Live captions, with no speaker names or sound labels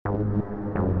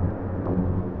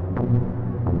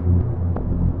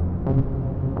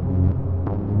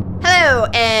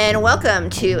Hello and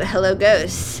welcome to Hello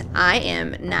Ghosts. I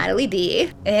am Natalie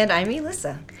D. And I'm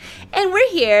Elissa. And we're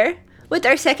here with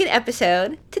our second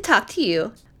episode to talk to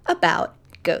you about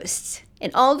ghosts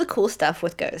and all the cool stuff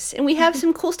with ghosts. And we have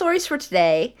some cool stories for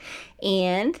today,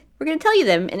 and we're going to tell you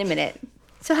them in a minute.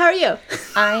 So how are you?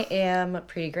 I am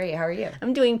pretty great. How are you?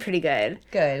 I'm doing pretty good.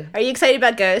 Good. Are you excited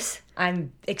about ghosts?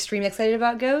 I'm extremely excited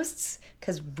about ghosts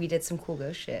because we did some cool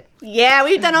ghost shit. Yeah,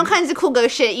 we've done all kinds of cool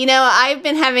ghost shit. You know, I've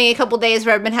been having a couple days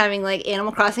where I've been having, like,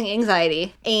 Animal Crossing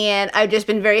anxiety. And I've just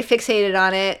been very fixated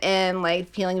on it and, like,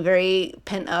 feeling very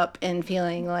pent up and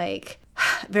feeling, like,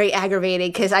 very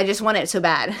aggravated because I just want it so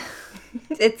bad.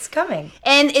 It's coming.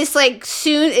 And it's, like,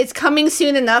 it's coming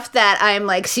soon enough that I'm,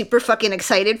 like, super fucking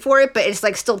excited for it, but it's,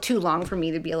 like, still too long for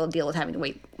me to be able to deal with having to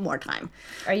wait more time.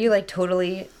 Are you, like,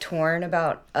 totally torn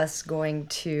about us going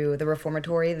to the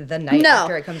reformatory the night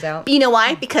after it comes out? You know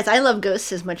why? Because I love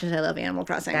ghosts as much as I love Animal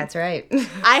Crossing. That's right.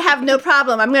 I have no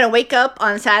problem. I'm going to wake up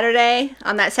on that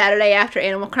Saturday after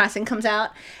Animal Crossing comes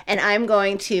out, and I'm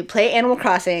going to play Animal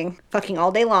Crossing fucking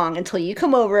all day long until you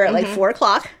come over at, like, 4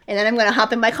 o'clock, and then I'm going to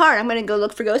hop in my car, and I'm going to go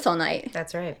look for ghosts all night.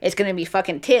 That's right. It's going to be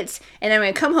fucking tits, and then I'm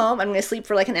going to come home, I'm going to sleep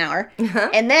for, like, an hour,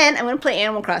 and then I'm going to play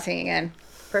Animal Crossing again.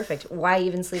 Perfect. Why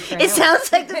even sleep for an It hour?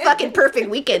 sounds like the fucking perfect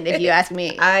weekend, if you ask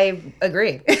me. I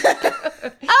agree.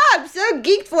 I'm so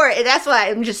geeked for it. And that's why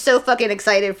I'm just so fucking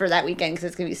excited for that weekend because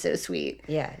it's going to be so sweet.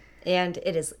 Yeah. And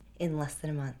it is in less than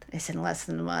a month. It's in less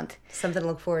than a month. Something to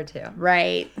look forward to.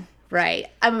 Right.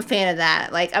 I'm a fan of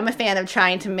that. Like, I'm a fan of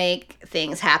trying to make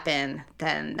things happen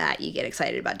than that you get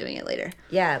excited about doing it later.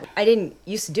 Yeah. I didn't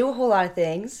used to do a whole lot of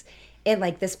things. And,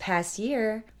 like, this past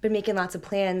year, been making lots of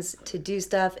plans to do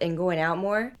stuff and going out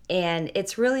more. And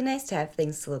it's really nice to have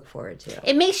things to look forward to.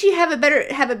 It makes you have a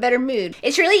better mood.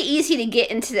 It's really easy to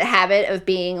get into the habit of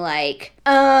being like,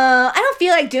 I don't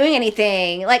feel like doing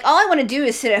anything. Like, all I want to do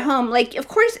is sit at home. Like, of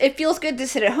course, it feels good to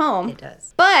sit at home. It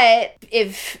does. But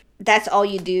if that's all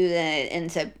you do, then it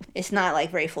ends up, it's not, like,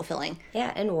 very fulfilling.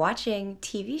 Yeah, and watching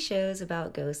TV shows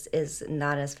about ghosts is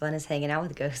not as fun as hanging out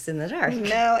with ghosts in the dark.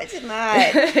 No, it's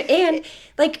not. And,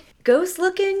 like, ghost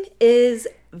looking is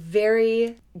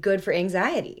very good for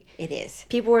anxiety. It is.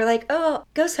 People were like, oh,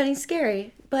 ghost hunting's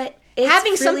scary, but it's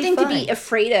having really something fun. to be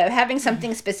afraid of, having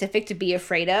something specific to be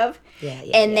afraid of,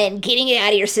 and then getting it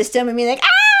out of your system and being like, ah!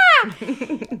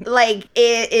 Like,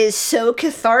 it is so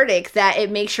cathartic that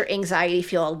it makes your anxiety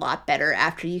feel a lot better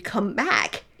after you come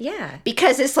back. Yeah.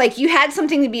 Because it's like you had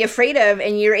something to be afraid of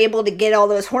and you're able to get all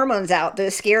those hormones out,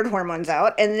 those scared hormones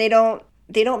out, and they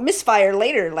don't misfire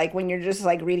later, like when you're just,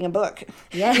 like, reading a book.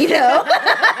 Yeah. You know?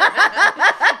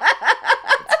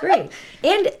 It's great.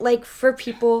 And, like, for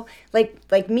people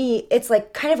like me, it's,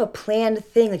 like, kind of a planned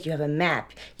thing. Like, you have a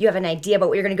map. You have an idea about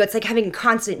where you're going to go. It's like having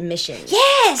constant missions.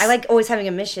 Yes! I like always having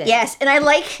a mission. Yes, and I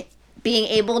like being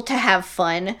able to have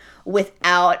fun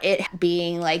without it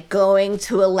being, like, going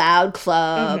to a loud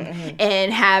club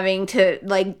and having to,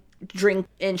 like, drink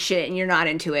and shit and you're not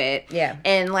into it. Yeah.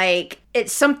 And, like,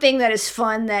 it's something that is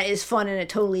fun in a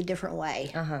totally different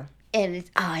way. Uh-huh. And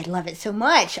I love it so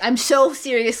much. I'm so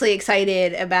seriously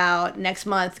excited about next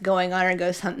month, going on our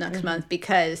ghost hunt next month,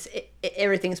 because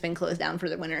everything's been closed down for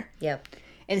the winter. Yep.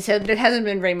 And so there hasn't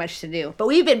been very much to do. But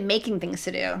we've been making things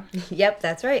to do. Yep,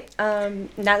 that's right.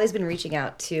 Natalie's been reaching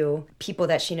out to people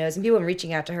that she knows, and people have been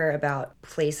reaching out to her about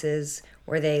places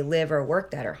where they live or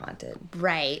work that are haunted.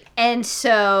 Right. And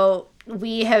so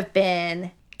we have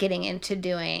been getting into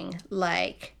doing,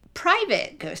 like,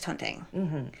 private ghost hunting,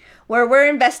 where we're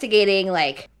investigating,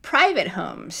 like, private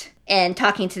homes and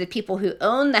talking to the people who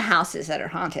own the houses that are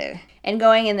haunted and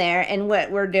going in there. And what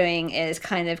we're doing is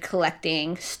kind of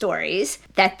collecting stories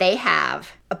that they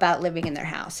have about living in their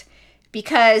house.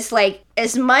 Because, like,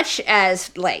 as much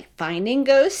as, like, finding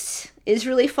ghosts is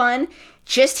really fun,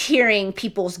 just hearing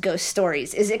people's ghost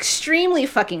stories is extremely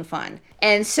fucking fun.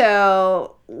 And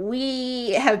so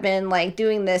we have been, like,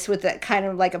 doing this with a kind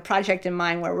of like a project in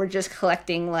mind where we're just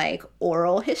collecting, like,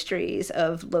 oral histories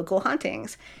of local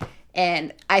hauntings.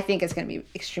 And I think it's going to be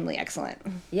extremely excellent.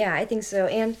 Yeah, I think so.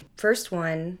 And first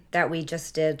one that we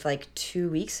just did, like, 2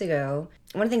 weeks ago,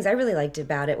 one of the things I really liked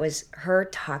about it was her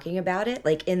talking about it,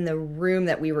 like, in the room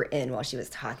that we were in while she was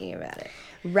talking about it.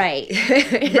 Right.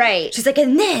 Right. She's like,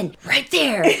 and then, right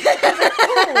there. I was like,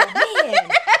 oh, man.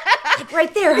 Like,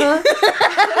 right there, huh?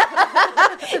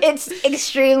 It's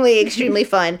extremely, extremely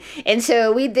fun. And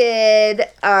so we did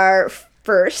our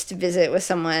first visit with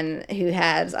someone who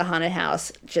has a haunted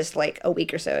house just like a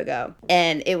week or so ago.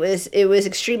 And it was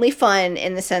extremely fun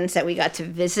in the sense that we got to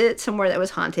visit somewhere that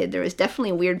was haunted. There was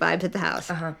definitely weird vibes at the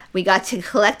house. We got to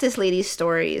collect this lady's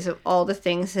stories of all the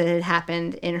things that had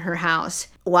happened in her house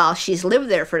while she's lived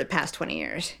there for the past 20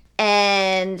 years.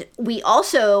 And we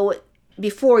also,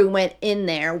 before we went in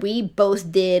there, we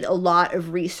both did a lot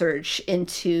of research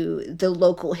into the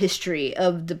local history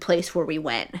of the place where we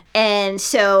went. And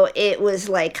so it was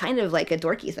like kind of like a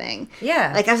dorky thing.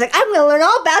 Yeah. Like I was like, I'm going to learn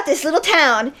all about this little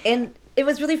town. And it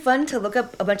was really fun to look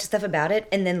up a bunch of stuff about it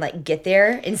and then like get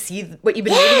there and see what you've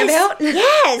been reading about.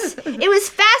 Yes. It was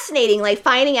fascinating, like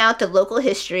finding out the local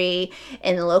history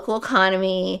and the local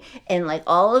economy and like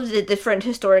all of the different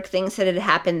historic things that had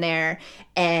happened there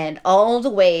and all the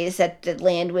ways that the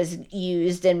land was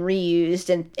used and reused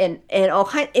and all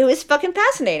kind. It was fucking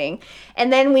fascinating.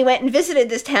 And then we went and visited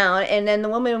this town, and then the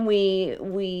woman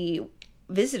we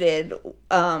visited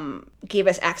gave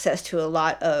us access to a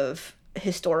lot of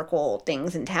historical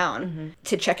things in town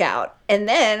to check out. And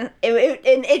then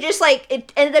it just like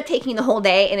it ended up taking the whole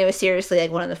day, and it was seriously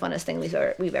like one of the funnest things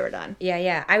we've ever done.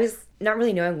 Yeah. I was not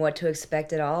really knowing what to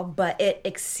expect at all, but it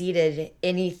exceeded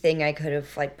anything I could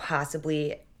have like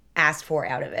possibly asked for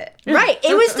out of it. Right.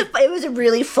 It was a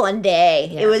really fun day.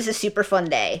 Yeah. It was a super fun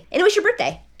day. And it was your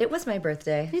birthday. It was my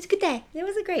birthday. It was a good day. It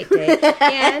was a great day.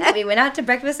 And we went out to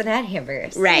breakfast and had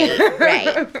hamburgers. Right.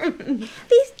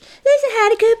 Lisa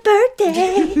had a good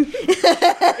birthday.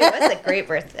 It was a great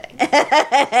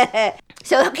birthday.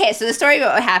 So the story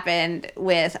about what happened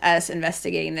with us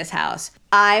investigating this house.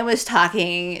 I was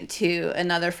talking to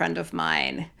another friend of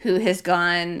mine who has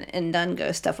gone and done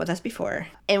ghost stuff with us before.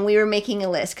 And we were making a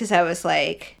list because I was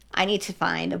like, I need to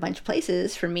find a bunch of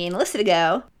places for me and Alyssa to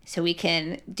go so we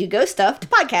can do ghost stuff to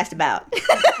podcast about.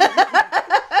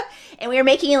 And we were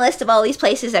making a list of all these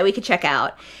places that we could check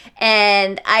out.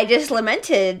 And I just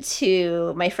lamented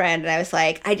to my friend, and I was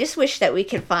like, I just wish that we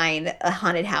could find a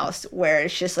haunted house where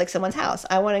it's just like someone's house.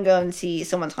 I want to go and see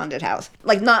someone's haunted house.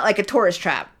 Like, not like a tourist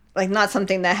trap. Like, not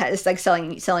something that is like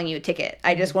selling you a ticket.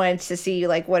 I just wanted to see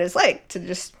like what it's like to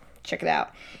just check it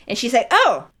out. And she's like,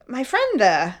 oh, my friend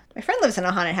lives in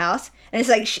a haunted house. And it's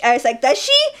like, I was like, does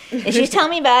she? And she was telling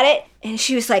me about it. And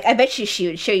she was like, I bet she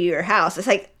would show you her house. It's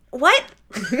like, what?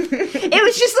 It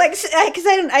was just like, because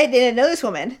I didn't know this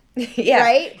woman. Yeah.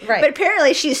 Right? But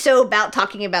apparently she's so about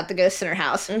talking about the ghosts in her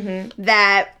house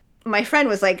that my friend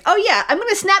was like, oh yeah, I'm going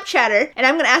to Snapchat her and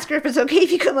I'm going to ask her if it's okay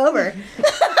if you come over.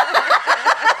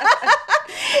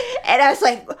 And I was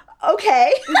like,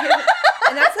 okay.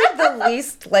 And that's like the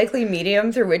least likely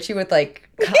medium through which you would like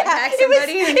contact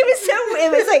somebody.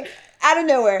 It was like out of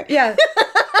nowhere. Yeah.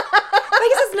 I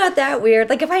guess it's not that weird.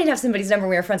 Like, if I didn't have somebody's number,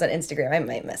 we were friends on Instagram, I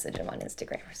might message them on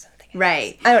Instagram or something.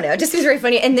 Right. I don't know. It just seems very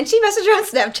funny. And then she messaged her on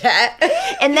Snapchat.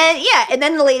 And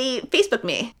then the lady Facebooked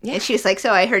me. Yeah. And she was like,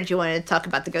 so I heard you wanted to talk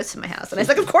about the ghosts in my house. And I was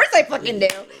like, of course I fucking do.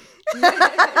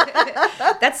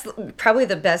 That's probably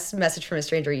the best message from a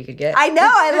stranger you could get. I know.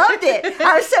 I loved it.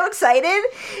 I was so excited.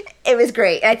 It was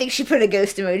great. I think she put a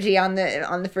ghost emoji on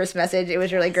the first message. It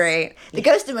was really great. The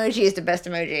ghost emoji is the best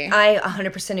emoji. I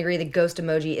 100% agree. The ghost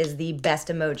emoji is the best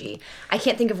emoji. I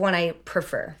can't think of one I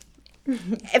prefer.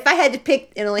 If I had to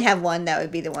pick and only have one, that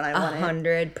would be the one I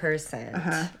wanted.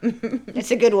 100%.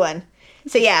 It's a good one.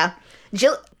 So yeah,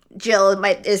 Jill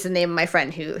is the name of my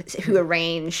friend who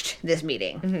arranged this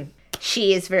meeting.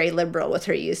 She is very liberal with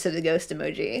her use of the ghost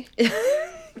emoji.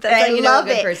 That's how you know a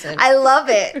good person. I love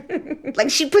it.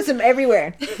 Like, she puts them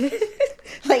everywhere.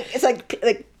 Like, it's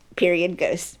like period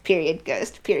ghost, period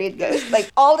ghost, period ghost,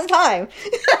 like all the time.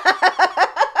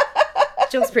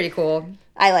 Jill's pretty cool.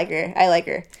 I like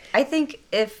her. I think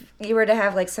if you were to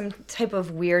have like some type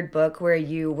of weird book where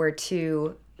you were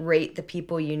to rate the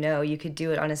people you know, you could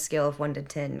do it on a scale of 1 to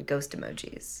 10 ghost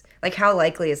emojis. Like, how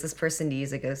likely is this person to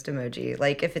use a ghost emoji?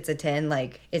 Like, if it's a 10,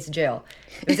 like, it's Jill.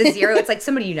 If it's a 0, it's like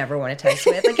somebody you never want to text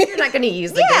with. Like, if you're not going to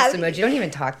use the ghost emoji, don't even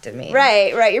talk to me.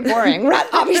 Right, you're boring. We're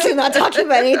obviously not talking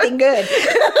about anything good.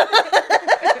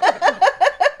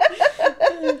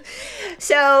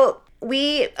 So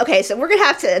we're going to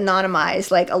have to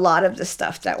anonymize like a lot of the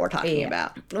stuff that we're talking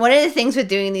about. One of the things with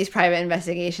doing these private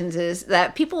investigations is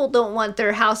that people don't want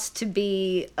their house to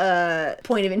be a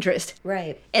point of interest.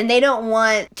 Right. And they don't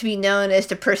want to be known as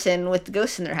the person with the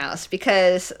ghosts in their house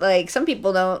because like some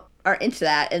people are into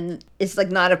that and it's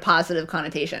like not a positive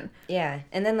connotation. Yeah.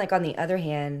 And then like on the other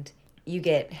hand, you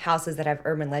get houses that have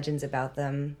urban legends about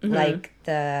them, like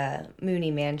the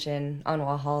Mooney Mansion on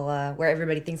Walhalla, where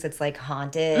everybody thinks it's like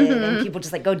haunted, and people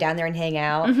just like go down there and hang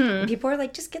out. And people are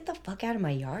like, just get the fuck out of my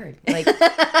yard. Like,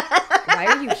 why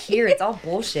are you here? It's all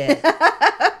bullshit.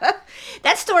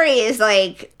 That story is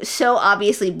like so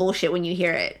obviously bullshit when you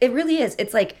hear it. It really is.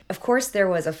 It's like, of course there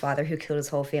was a father who killed his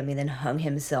whole family and then hung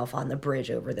himself on the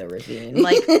bridge over the ravine.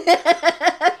 Like,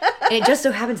 and it just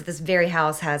so happens that this very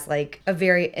house has like a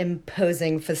very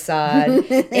imposing facade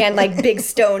and like big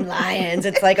stone lions.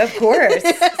 It's like, of course,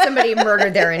 somebody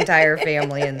murdered their entire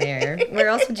family in there. Where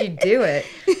else would you do it?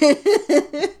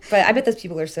 But I bet those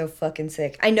people are so fucking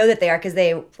sick. I know that they are because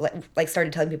they like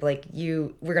started telling people like,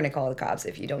 we're going to call the cops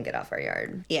if you don't get off our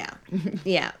yard. Yeah.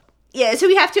 Yeah. Yeah, so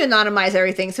we have to anonymize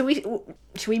everything. So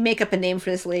should we make up a name for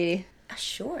this lady?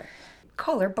 Sure.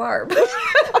 Call her Barb.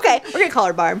 Okay, we're going to call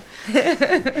her Barb.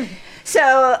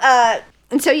 So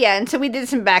we did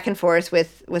some back and forth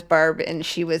with Barb, and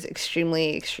she was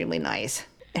extremely, extremely nice.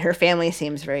 Her family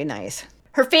seems very nice.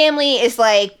 Her family is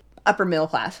like upper middle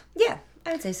class. Yeah,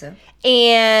 I would say so.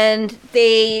 And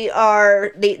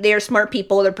they're smart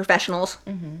people. They're professionals.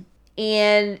 Mm-hmm.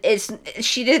 And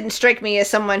she didn't strike me as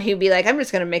someone who'd be like, I'm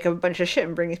just going to make up a bunch of shit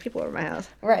and bring these people over to my house.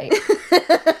 Right.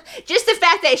 Just the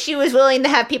fact that she was willing to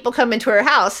have people come into her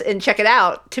house and check it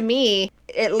out, to me,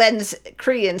 it lends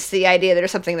credence to the idea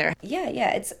there's something there. Yeah.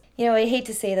 It's, I hate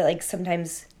to say that, like,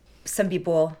 sometimes some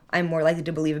people I'm more likely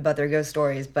to believe about their ghost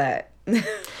stories, but...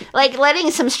 Like, letting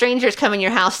some strangers come in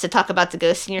your house to talk about the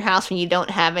ghosts in your house when you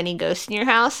don't have any ghosts in your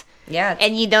house. Yeah.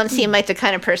 And you don't seem like the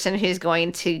kind of person who's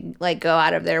going to, like, go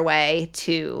out of their way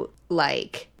to,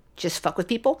 like... just fuck with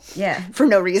people. Yeah. For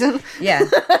no reason. Yeah.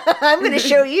 I'm going to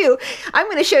show you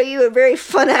a very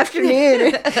fun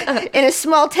afternoon in a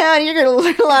small town. You're going to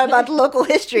learn a lot about the local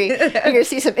history. You're going to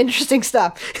see some interesting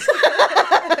stuff.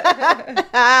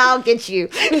 I'll get you.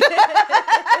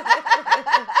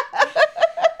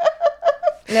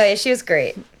 No, yeah, she was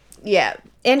great. Yeah.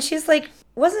 And she's like,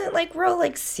 wasn't like real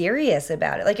like serious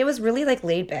about it. Like it was really like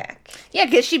laid back. Yeah,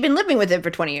 because she'd been living with it for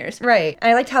 20 years. Right.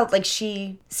 And I liked how like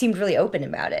she seemed really open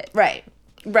about it. Right.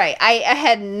 I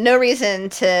had no reason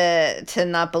to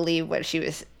not believe what she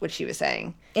was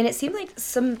saying. And it seemed like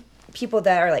some people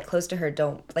that are like close to her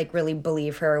don't like really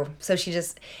believe her. So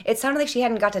it sounded like she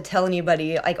hadn't got to tell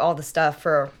anybody like all the stuff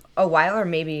for a while, or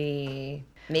maybe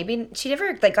she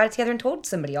never like got it together and told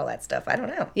somebody all that stuff. I don't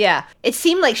know. Yeah. It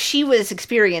seemed like she was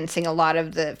experiencing a lot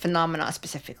of the phenomena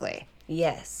specifically.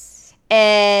 Yes.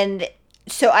 And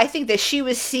so I think that she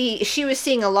was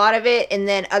seeing a lot of it, and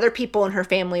then other people in her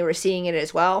family were seeing it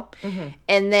as well. Mm-hmm.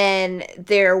 And then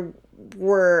there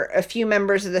were a few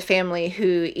members of the family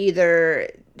who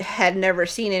either had never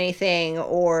seen anything,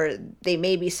 or they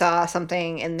maybe saw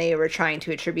something and they were trying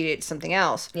to attribute it to something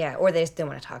else. Yeah, or they just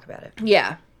didn't want to talk about it.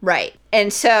 Yeah, right.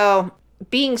 And so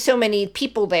being so many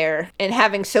people there and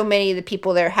having so many of the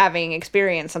people there having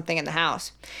experienced something in the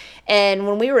house. And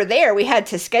when we were there, we had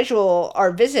to schedule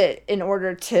our visit in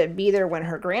order to be there when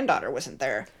her granddaughter wasn't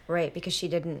there. Right, because she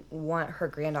didn't want her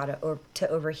granddaughter to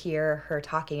overhear her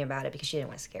talking about it because she didn't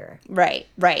want to scare her.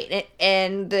 Right.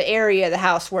 And the area of the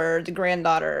house where the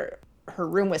granddaughter, her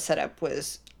room was set up,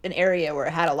 was an area where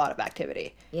it had a lot of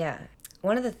activity. Yeah.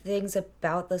 One of the things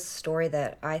about the story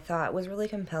that I thought was really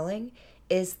compelling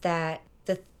is that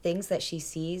the things that she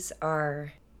sees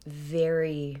are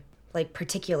very, like,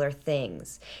 particular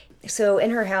things. So in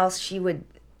her house, she would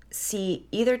see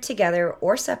either together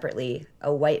or separately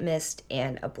a white mist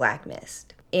and a black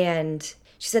mist. And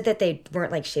she said that they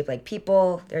weren't, like, shaped like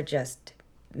people. They're just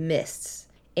mists.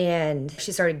 And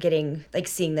she started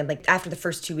seeing them, like, after the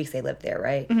first 2 weeks they lived there,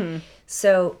 right? Mm-hmm.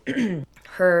 So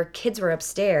her kids were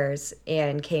upstairs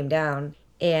and came down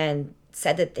and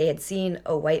said that they had seen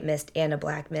a white mist and a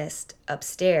black mist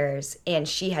upstairs, and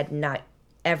she had not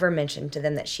ever mentioned to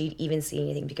them that she'd even seen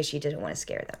anything because she didn't want to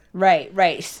scare them.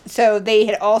 Right. So they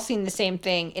had all seen the same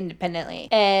thing independently.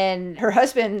 And her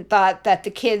husband thought that the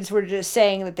kids were just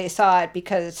saying that they saw it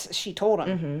because she told them.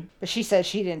 Mm-hmm. But she said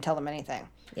she didn't tell them anything.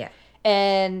 Yeah.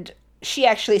 And she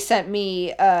actually sent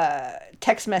me a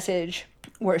text message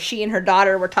where she and her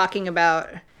daughter were talking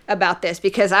about this,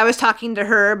 because I was talking to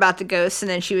her about the ghosts, and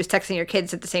then she was texting her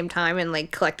kids at the same time and,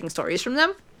 like, collecting stories from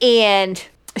them. And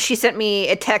she sent me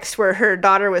a text where her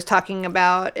daughter was talking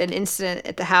about an incident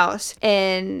at the house,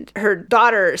 and her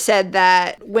daughter said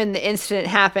that when the incident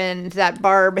happened, that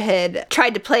Barb had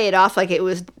tried to play it off like it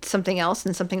was something else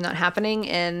and something not happening,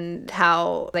 and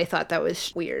how they thought that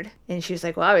was weird. And she was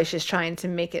like, well, I was just trying to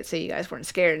make it so you guys weren't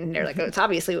scared. And they're like, oh, it's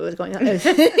obviously what was going on.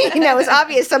 It was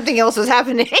obvious something else was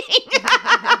happening.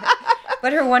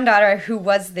 But her one daughter, who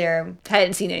was there,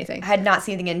 hadn't seen anything. Had not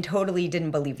seen anything and totally didn't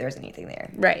believe there was anything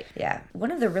there. Right. Yeah. One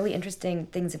of the really interesting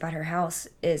things about her house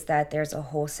is that there's a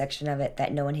whole section of it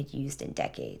that no one had used in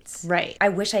decades. Right. I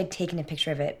wish I'd taken a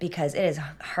picture of it because it is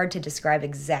hard to describe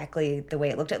exactly the way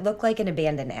it looked. It looked like an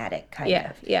abandoned attic, kind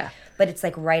of. Yeah. But it's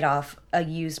like right off a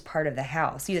used part of the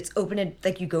house. It's open,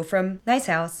 like you go from nice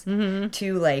house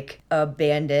to like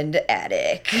abandoned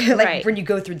attic, like when you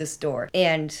go through this door.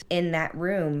 And in that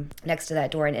room, next to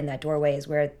that door and in that doorway is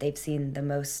where they've seen the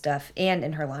most stuff, and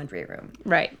in her laundry room.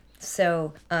 Right.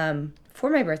 So for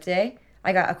my birthday,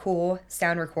 I got a cool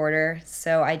sound recorder,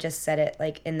 so I just set it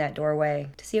like in that doorway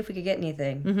to see if we could get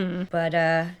anything. But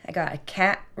I got a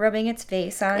cat rubbing its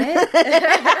face on it.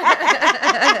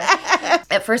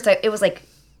 At first, it was like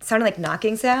sounded like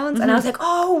knocking sounds, and I was like,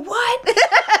 "Oh, what?"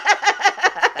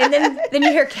 And then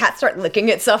you hear cat start licking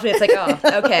itself, and it's like, "Oh,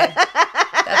 okay,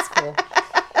 that's cool."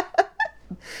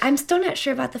 I'm still not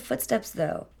sure about the footsteps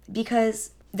though,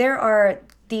 because there are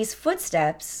these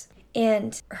footsteps.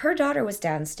 And her daughter was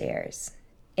downstairs.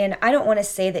 And I don't want to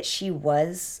say that she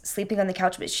was sleeping on the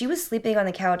couch, but she was sleeping on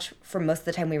the couch for most of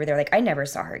the time we were there. Like, I never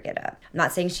saw her get up. I'm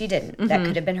not saying she didn't. That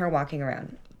could have been her walking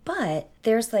around. But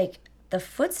there's, like, the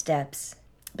footsteps.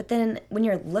 But then when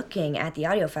you're looking at the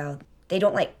audio file, they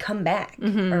don't, like, come back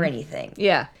or anything.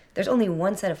 Yeah. There's only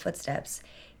one set of footsteps.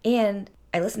 And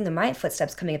I listened to my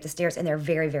footsteps coming up the stairs, and they're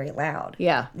very, very loud.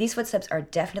 Yeah. These footsteps are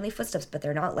definitely footsteps, but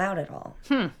they're not loud at all.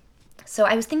 So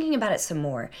I was thinking about it some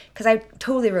more, because I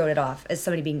totally wrote it off as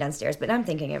somebody being downstairs, but now I'm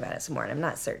thinking about it some more, and I'm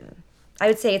not certain. I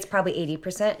would say it's probably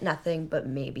 80% nothing, but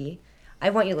maybe. I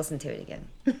want you to listen to it again.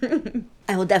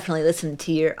 I will definitely listen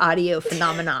to your audio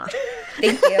phenomena.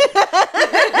 Thank you.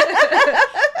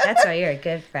 That's why you're a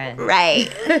good friend.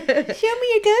 Right. Show me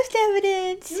your ghost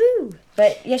evidence. Woo.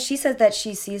 But yeah, she says that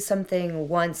she sees something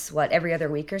once, every other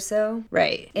week or so?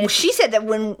 Right. Well, she said that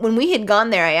when we had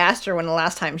gone there, I asked her when the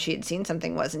last time she had seen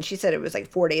something was, and she said it was like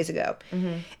 4 days ago.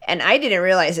 And I didn't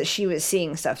realize that she was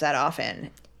seeing stuff that often.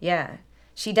 Yeah.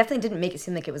 She definitely didn't make it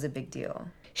seem like it was a big deal.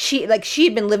 She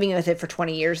had been living with it for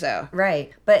 20 years, though.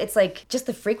 Right. But it's like just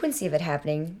the frequency of it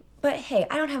happening. But hey,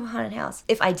 I don't have a haunted house.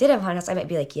 If I did have a haunted house, I might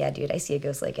be like, yeah, dude, I see a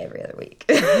ghost like every other week.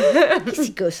 You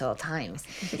see ghosts all the time.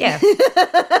 Yeah.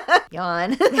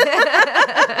 Yawn.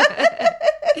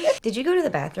 Did you go to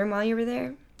the bathroom while you were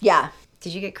there? Yeah.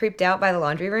 Did you get creeped out by the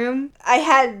laundry room? I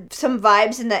had some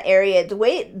vibes in that area. The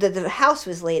way the house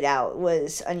was laid out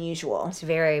was unusual. It's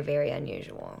very, very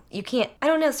unusual. You can't, I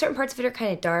don't know, certain parts of it are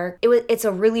kind of dark. It's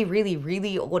a really, really,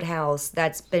 really old house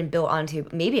that's been built onto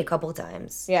maybe a couple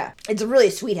times. Yeah. It's a really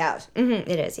sweet house.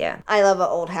 It is, yeah. I love an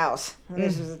old house.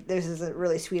 This is a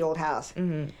really sweet old house.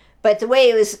 But the way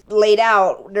it was laid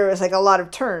out, there was like a lot of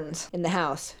turns in the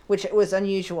house, which was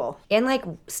unusual. And like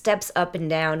steps up and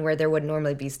down where there would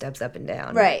normally be steps up and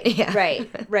down. Right, yeah.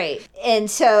 right. And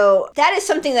so that is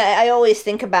something that I always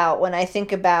think about when I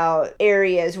think about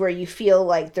areas where you feel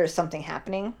like there's something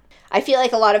happening. I feel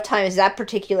like a lot of times that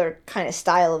particular kind of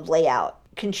style of layout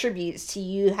contributes to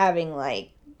you having like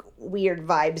weird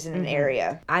vibes in an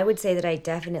area. I would say that I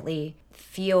definitely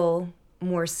feel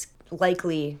more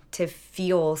likely to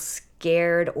feel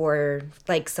scared or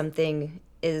like something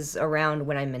is around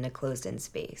when I'm in a closed-in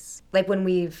space. Like when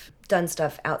we've done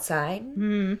stuff outside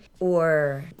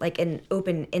or like in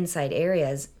open inside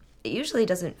areas, it usually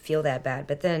doesn't feel that bad.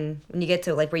 But then when you get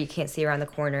to like where you can't see around the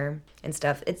corner and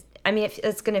stuff, it's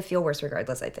going to feel worse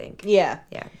regardless, I think. Yeah.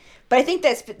 But I think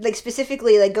that's like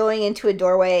specifically like going into a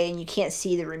doorway and you can't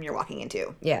see the room you're walking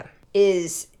into. Yeah.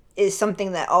 Is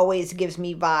something that always gives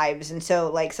me vibes. And so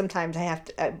like sometimes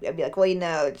I'd be like, well,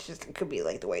 it could be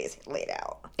like the way it's laid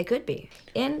out. It could be.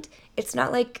 And it's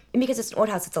not like, because it's an old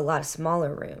house, it's a lot of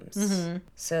smaller rooms.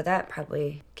 So that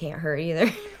probably can't hurt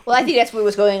either. Well, I think that's what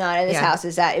was going on in this house,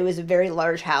 is that it was a very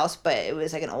large house, but it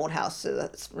was like an old house, so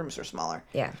the rooms were smaller.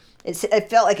 Yeah. It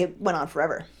felt like it went on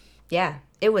forever. Yeah.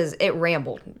 It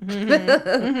rambled.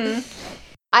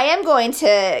 I am going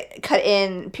to cut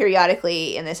in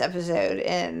periodically in this episode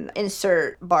and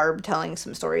insert Barb telling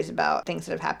some stories about things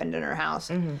that have happened in her house.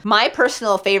 My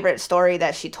personal favorite story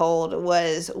that she told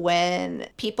was when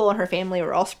people in her family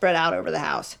were all spread out over the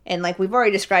house. And like we've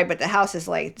already described, but the house is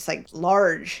like, it's like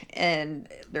large and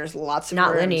there's lots of Not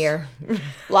rooms. linear.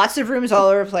 Lots of rooms all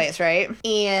over the place, right?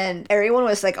 And everyone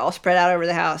was like all spread out over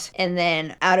the house. And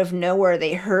then out of nowhere,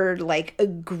 they heard like a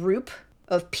group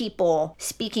of people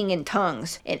speaking in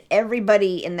tongues, and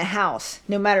everybody in the house,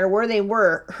 no matter where they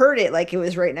were, heard it like it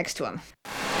was right next to them.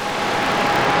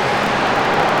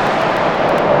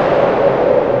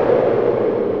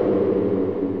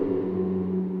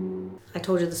 I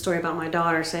told you the story about my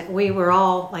daughter. Saying we were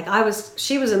all like,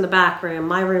 she was in the back room,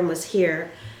 my room was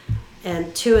here,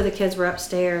 and two of the kids were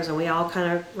upstairs, and we all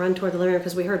kind of run toward the living room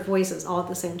because we heard voices all at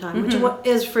the same time, which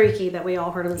is freaky that we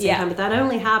all heard them at the same time. But that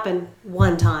only happened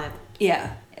one time.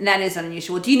 Yeah, and that is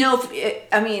unusual. Do you know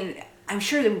I'm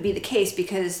sure that would be the case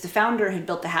because the founder had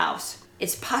built the house.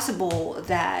 It's possible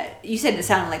that, you said it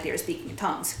sounded like they were speaking in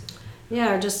tongues.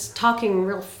 Yeah, or just talking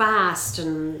real fast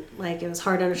and like it was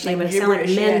hard to understand, Like but it sounded like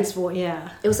gibberish, men's voice. Yeah.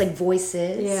 It was like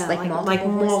voices. Yeah, Like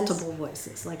multiple voices. multiple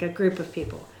voices, like a group of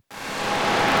people.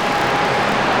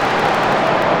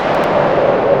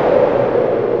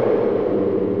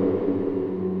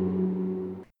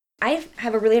 I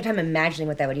have a really hard time imagining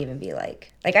what that would even be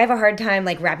like. Like I have a hard time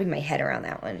like wrapping my head around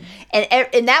that one.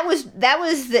 And that was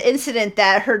the incident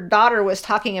that her daughter was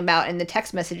talking about in the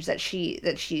text message that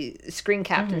she screen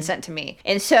capped and sent to me.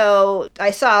 And so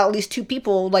I saw at least two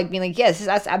people like being like, yes,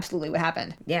 that's absolutely what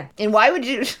happened. Yeah. And why would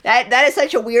you? That is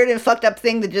such a weird and fucked up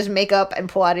thing to just make up and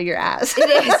pull out of your ass. It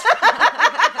is.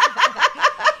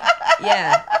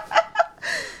 Yeah.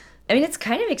 I mean, it's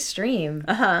kind of extreme.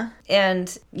 Uh-huh.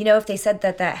 And, you know, if they said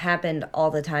that happened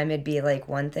all the time, it'd be like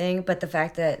one thing. But the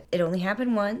fact that it only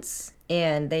happened once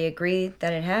and they agree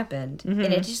that it happened, and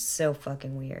it's just so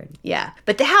fucking weird. Yeah.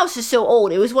 But the house is so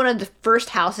old. It was one of the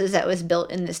first houses that was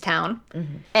built in this town.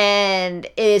 And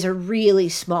it is a really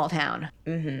small town.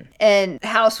 And the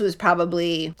house was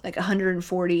probably like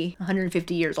 140,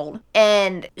 150 years old.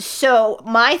 And so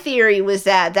my theory was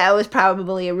that was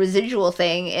probably a residual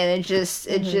thing, and it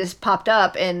just popped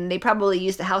up, and they probably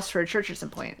used the house for a church at some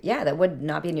point. Yeah, that would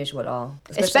not be unusual at all.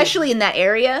 Especially in that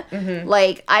area.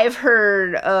 Like, I've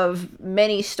heard of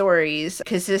many stories,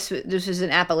 because this was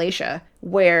in Appalachia,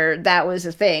 where that was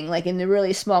a thing. Like, in the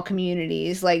really small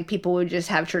communities, like, people would just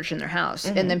have church in their house,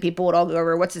 and then people would all go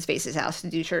over what's-his-face's house to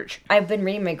do church. I've been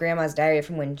reading my grandma's diary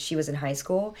from when she was in high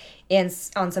school, and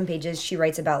on some pages she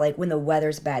writes about, like, when the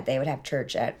weather's bad, they would have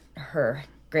church at her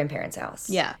grandparents' house.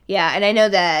 Yeah, and I know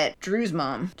that Drew's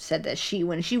mom said that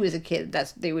when she was a kid,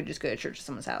 they would just go to church at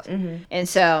someone's house. And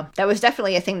so that was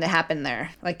definitely a thing that happened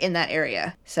there, like in that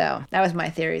area. So that was my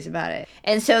theories about it.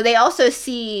 And so they also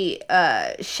see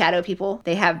shadow people.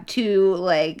 They have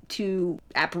two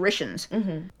apparitions.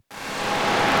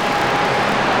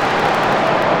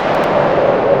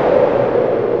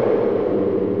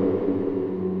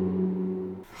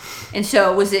 And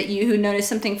so, was it you who noticed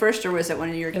something first, or was it one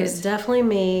of your It was kids? definitely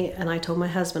me, and I told my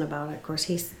husband about it. Of course,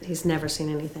 he's never seen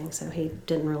anything, so he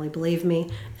didn't really believe me.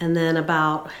 And then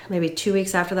about maybe 2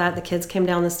 weeks after that, the kids came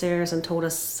down the stairs and told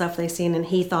us stuff they seen, and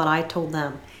he thought I told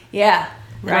them. Yeah,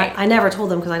 And right. I never told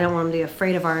them because I didn't want them to be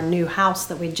afraid of our new house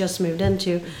that we just moved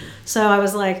into. So I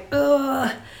was like,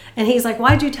 ugh. And he's like,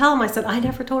 why'd you tell him? I said, I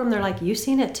never told him. They're like, you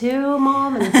seen it too,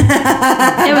 Mom? And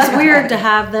it was weird to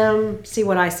have them see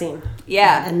what I seen.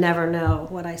 Yeah. And never know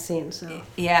what I seen. So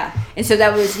Yeah. And so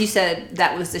you said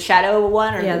that was the shadow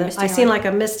one? Or yeah, the misty I seen one? like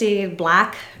a misty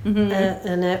black,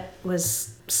 and it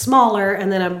was smaller,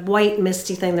 and then a white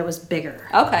misty thing that was bigger.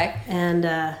 Okay.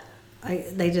 And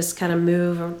they just kind of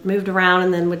moved around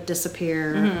and then would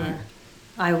disappear. Or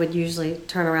I would usually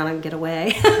turn around and get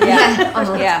away.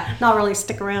 Yeah. Yeah. Not really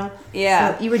stick around.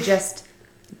 Yeah. So you would just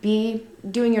be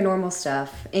doing your normal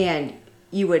stuff, and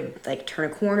you would like turn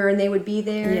a corner and they would be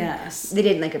there? Yes. They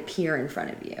didn't like appear in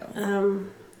front of you?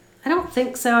 I don't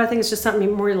think so. I think it's just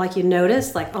something more like you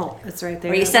notice, like, oh, it's right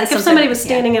there. Or you Like sense if something, somebody was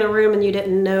standing in a room and you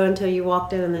didn't know until you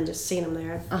walked in and then just seen them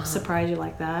there, Uh-huh. surprise you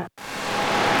like that.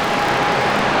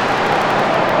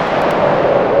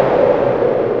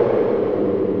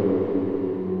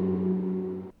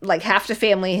 Like half the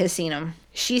family has seen him.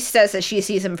 She says that she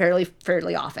sees him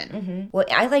fairly often. Well,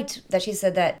 I liked that she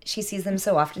said that she sees them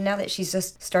so often now that she's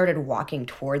just started walking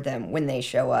toward them when they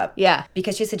show up. Yeah.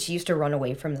 Because she said she used to run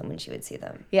away from them when she would see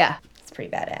them. Yeah. It's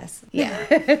pretty badass. Yeah.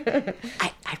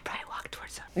 I'd probably walk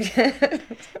towards them.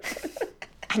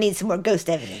 I need some more ghost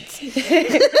evidence.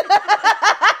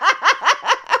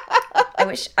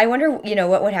 I wonder,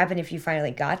 what would happen if you finally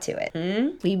got to it?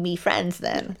 We'd be friends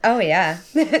then. Oh, yeah.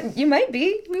 You might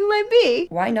be. We might be.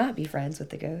 Why not be friends with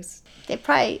the ghosts? It'd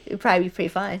probably be pretty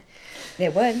fun.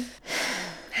 It would.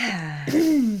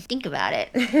 Think about it.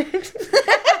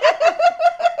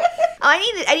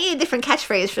 I need a different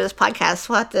catchphrase for this podcast.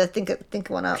 We'll have to think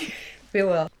one up. We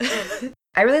will.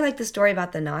 I really like the story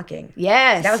about the knocking.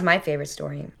 Yes. That was my favorite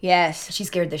story. Yes. She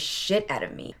scared the shit out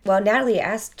of me. Well, Natalie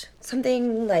asked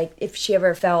something like if she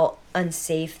ever felt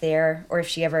unsafe there or if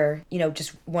she ever,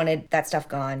 just wanted that stuff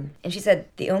gone. And she said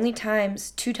the only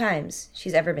 2 times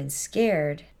she's ever been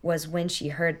scared was when she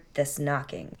heard this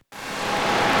knocking.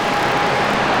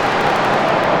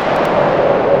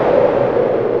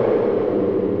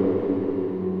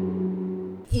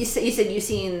 You said you've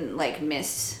seen like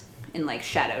mists in like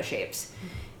shadow shapes.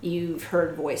 You've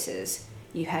heard voices.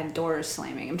 You had doors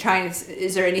slamming.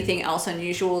 Is there anything else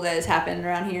unusual that has happened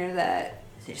around here that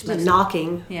The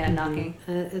knocking. Yeah, knocking.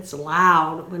 It's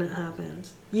loud when it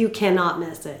happens. You cannot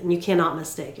miss it, and you cannot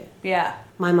mistake it. Yeah.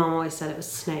 My mom always said it was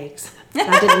snakes.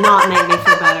 That did not make me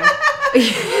feel better.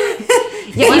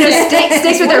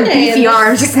 Snakes with their beefy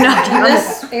arms just knocking on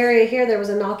this area here, there was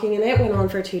a knocking, and it went on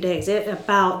for 2 days. It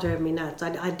about drove me nuts.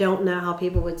 I don't know how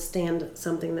people would stand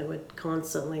something that would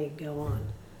constantly go on.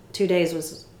 2 days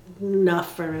was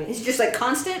enough for me. Is it just like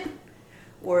constant?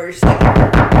 Or just like...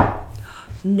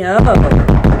 No.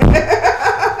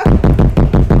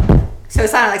 So it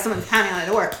sounded like someone pounding on the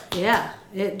door. Yeah,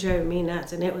 it drove me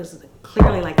nuts, and it was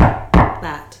clearly like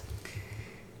that.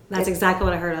 That's exactly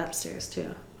what I heard upstairs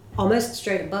too. Almost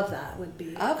straight above that would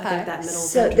be I think that middle.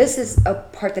 So bedroom. this is a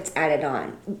part that's added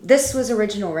on. This was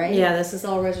original, right? Yeah, this is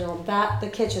all original. The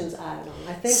kitchen's added on.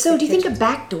 I think. So do you think a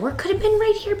back door could have been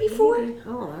right here before?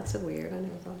 Oh, that's a weird. I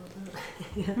never thought about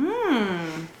that.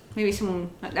 Maybe someone...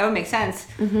 That would make sense.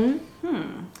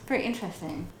 Very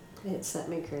interesting. It set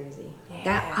me crazy.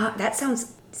 That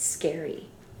sounds scary.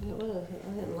 It was. I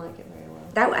didn't like it very well.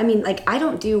 I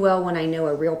don't do well when I know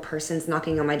a real person's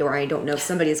knocking on my door. I don't know if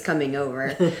somebody is coming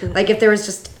over. Like if there was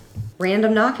just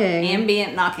random knocking.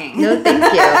 Ambient knocking. No,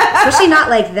 thank you. Especially not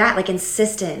like that, like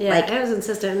insistent. Yeah, like it was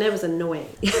insistent and it was annoying.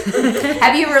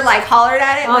 Have you ever like hollered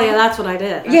at it? Oh yeah, that's what I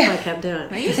did. That's what I kept doing.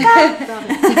 Will you stop? Don't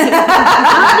do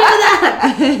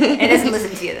that. It doesn't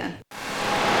listen to you then.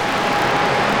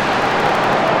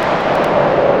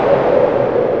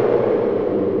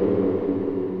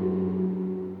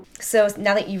 So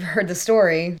now that you've heard the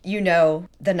story, you know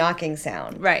the knocking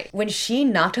sound. Right. When she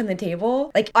knocked on the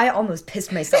table, like I almost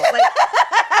pissed myself. Like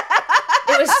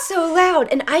it was so loud.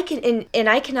 And I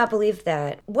cannot believe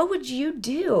that. What would you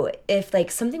do if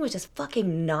like something was just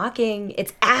fucking knocking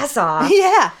its ass off?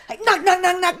 Yeah. Like knock, knock,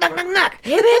 knock, knock, knock, knock, knock.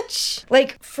 Hey, bitch.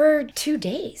 Like for 2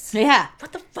 days. Yeah.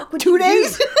 What the fuck would you do? 2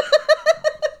 days?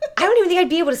 I don't even think I'd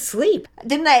be able to sleep.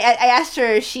 Didn't I asked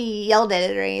her if she yelled at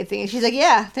it or anything, and she's like,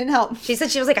 yeah, didn't help. She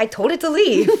said she was like, I told it to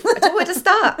leave. I told it to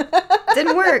stop.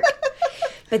 Didn't work.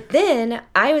 But then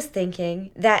I was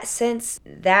thinking that since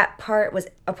that part was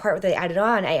a part that they added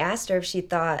on, I asked her if she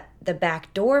thought the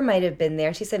back door might have been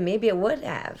there. She said maybe it would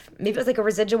have. Maybe it was like a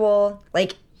residual,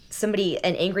 like somebody,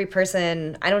 an angry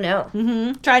person, I don't know.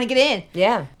 Trying to get in.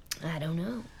 Yeah. I don't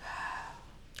know.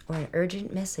 Or an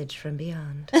urgent message from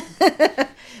beyond.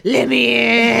 Let me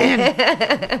in.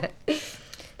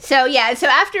 So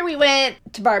after we went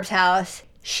to Barb's house,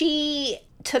 she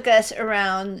took us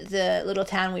around the little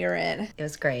town we were in. It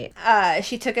was great.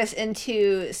 She took us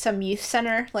into some youth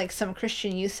center, like some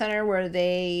Christian youth center where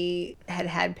they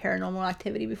had paranormal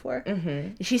activity before.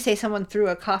 Mm-hmm. Did she say someone threw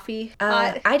a coffee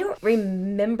pot? I don't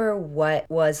remember what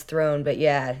was thrown, but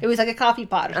yeah. It was like a coffee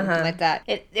pot or something like that.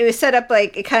 It was set up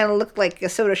like, it kind of looked like a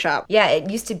soda shop. Yeah, it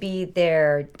used to be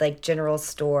their like general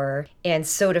store and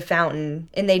soda fountain,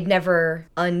 and they'd never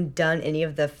undone any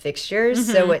of the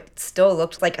fixtures, so it still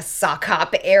looked like a sock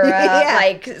hop era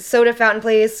like soda fountain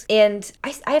place. And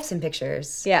I have some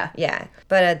pictures. Yeah.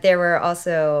 But there were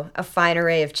also a fine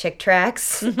array of Chick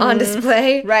tracts on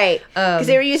display. Right. Because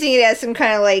they were using it as some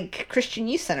kind of like Christian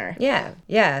youth center.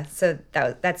 Yeah. So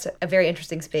that's a very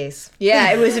interesting space.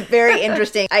 Yeah, it was very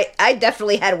interesting. I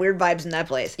definitely had weird vibes in that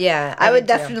place. Yeah. I would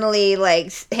definitely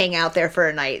like hang out there for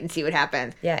a night and see what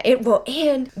happened. Yeah.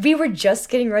 And we were just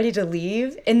getting ready to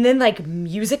leave, and then like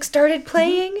music started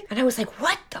playing, and I was like,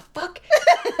 what the fuck?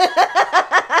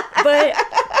 But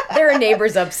there are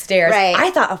neighbors upstairs. Right.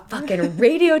 I thought a fucking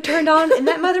radio turned on in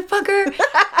that motherfucker.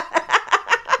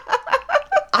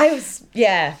 I was,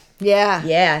 yeah.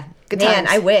 Good times.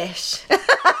 I wish.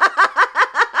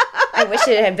 I wish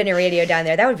it had been a radio down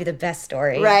there. That would be the best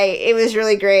story. Right. It was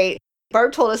really great.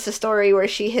 Barb told us a story where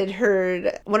she had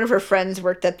heard one of her friends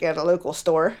worked at a local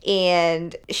store,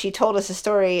 and she told us a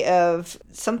story of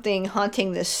something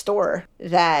haunting this store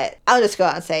that I'll just go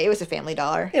out and say it was a Family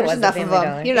Dollar. It was enough a Family of them.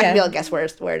 Dollar. You're not gonna be able to guess where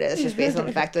it is just based on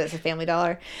the fact that it's a Family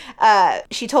Dollar.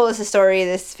 She told us a story of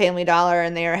this Family Dollar,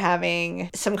 and they were having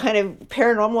some kind of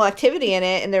paranormal activity in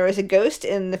it, and there was a ghost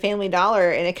in the Family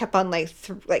Dollar, and it kept on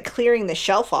like clearing the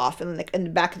shelf off in the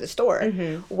back of the store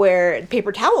where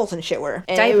paper towels and shit were.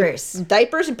 And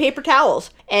diapers and paper towels.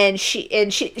 And she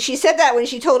said that when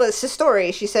she told us the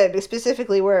story. She said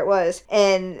specifically where it was,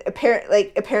 and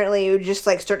apparently it would just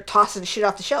like start tossing shit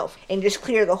off the shelf and just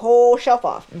clear the whole shelf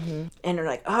off. And they're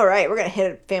like, all right, we're gonna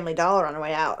hit a Family Dollar on our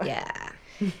way out. Yeah.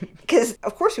 Because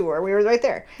of course we were right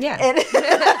there. Yeah. And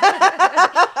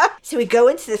so we go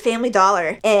into the Family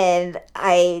Dollar, and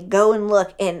I go and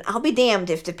look, and I'll be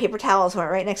damned if the paper towels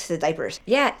weren't right next to the diapers.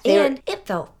 Yeah, it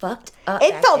felt fucked up.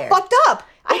 It felt fucked up.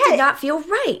 I did not feel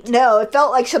right. No, it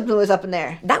felt like something was up in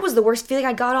there. That was the worst feeling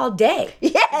I got all day.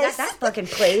 Yes. That fucking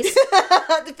place.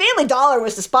 The Family Dollar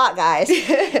was the spot, guys.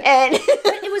 And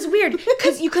But it was weird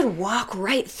because you could walk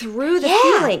right through the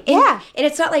feeling. And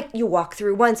it's not like you walk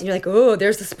through once and you're like, oh,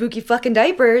 there's the spooky fucking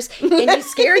diapers. And you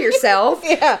scare yourself.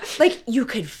 Yeah. Like, you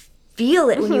could feel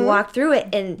it when you walk through it,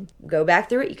 and go back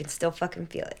through it, you can still fucking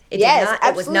feel it.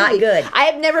 It was not good. I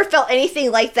have never felt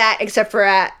anything like that except for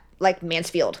at, like,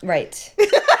 Mansfield. Right.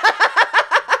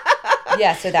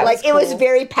 Yeah, so that like was cool. It was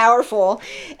very powerful.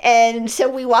 And so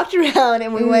we walked around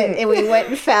and we went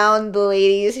and found the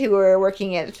ladies who were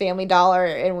working at Family Dollar,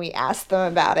 and we asked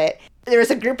them about it. There was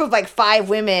a group of like 5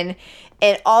 women,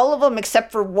 and all of them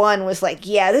except for one was like,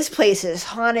 yeah, this place is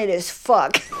haunted as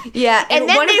fuck. Yeah, and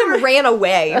then one of them ran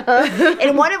away.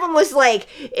 And one of them was like,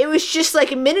 it was just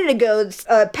like a minute ago,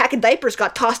 a pack of diapers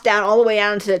got tossed down all the way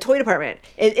down into the toy department.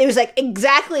 It was like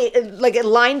exactly, like it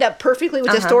lined up perfectly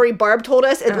with the story Barb told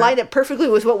us. It lined up perfectly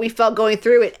with what we felt going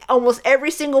through it. Almost every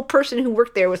single person who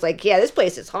worked there was like, yeah, this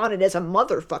place is haunted as a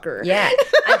motherfucker. Yeah,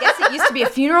 I guess it used to be a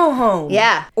funeral home.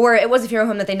 Yeah. Or it was a funeral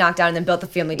home that they knocked down and then built the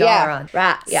Family Dollar on.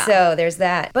 Right, yeah. So there's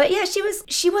that. But yeah,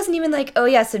 she wasn't even like, oh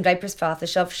yeah, some diapers fell off the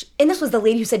shelf. And this was the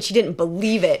lady who said she didn't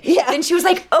believe it. Yeah. Then she was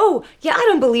like, oh, yeah, I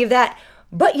don't believe that.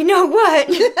 But you know what?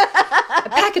 A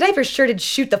pack of diapers sure did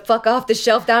shoot the fuck off the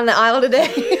shelf down the aisle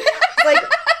today. Like,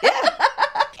 yeah.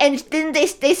 And then they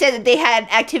said that they had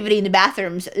activity in the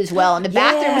bathrooms as well. And the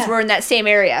bathrooms were in that same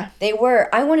area. They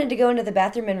were. I wanted to go into the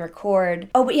bathroom and record.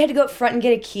 Oh, but you had to go up front and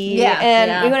get a key. Yeah.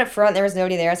 And we went up front. There was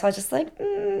nobody there. So I was just like,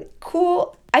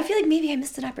 cool. I feel like maybe I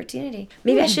missed an opportunity.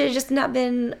 Maybe I should have just not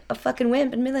been a fucking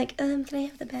wimp and been like, can I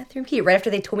have the bathroom key? Right after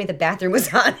they told me the bathroom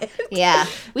was on it. Yeah.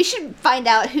 We should find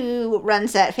out who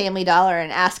runs that Family Dollar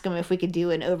and ask them if we could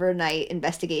do an overnight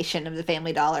investigation of the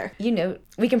Family Dollar. You know,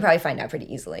 we can probably find out pretty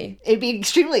easily. It'd be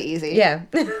extremely easy. Yeah.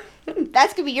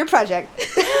 That's going to be your project.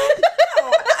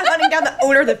 I'm hunting down the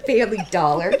owner of the Family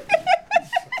Dollar.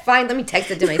 Fine, let me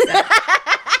text it to myself.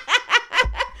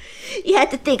 You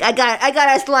had to think, I got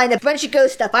us lined up a bunch of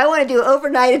ghost stuff. I want to do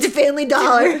overnight at the Family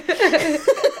Dollar.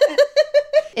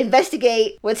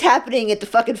 Investigate what's happening at the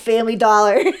fucking Family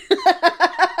Dollar.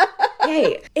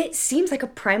 Hey, it seems like a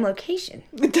prime location.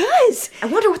 It does. I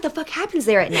wonder what the fuck happens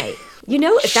there at night. You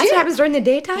know, if that's what happens during the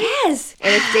daytime? Yes.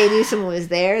 And if they knew someone was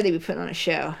there, they'd be putting on a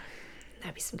show.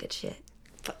 That'd be some good shit.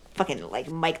 Fucking like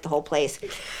mic the whole place.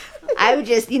 I would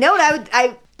just, you know what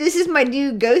I this is my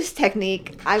new ghost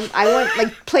technique. I want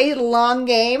like play the long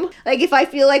game. Like if I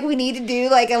feel like we need to do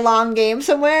like a long game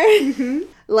somewhere,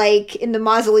 like in the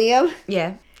mausoleum.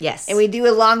 Yeah. Yes. And we do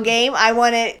a long game. I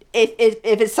want to,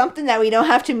 if it's something that we don't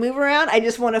have to move around, I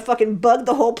just want to fucking bug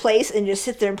the whole place and just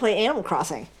sit there and play Animal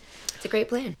Crossing. It's a great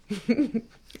plan.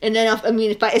 And then,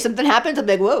 if something happens, I'm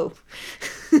like, whoa.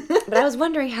 But I was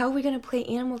wondering, how are we going to play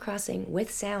Animal Crossing with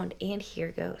sound and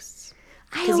hear ghosts?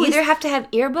 Because you either have to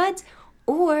have earbuds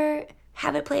or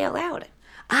have it play out loud.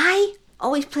 I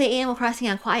always play Animal Crossing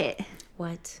on quiet.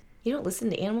 What? You don't listen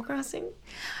to Animal Crossing?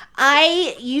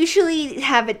 I usually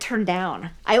have it turned down.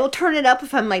 I will turn it up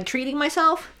if I'm like treating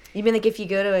myself. You mean like if you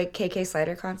go to a KK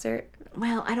Slider concert?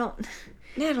 Well, I don't.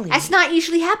 Natalie. That's not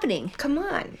usually happening. Come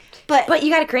on. But you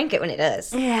gotta crank it when it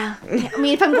does. Yeah. I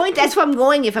mean, if I'm going, that's where I'm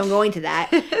going if I'm going to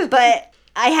that. But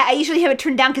I usually have it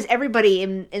turned down because everybody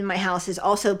in my house is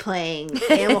also playing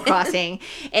Animal Crossing.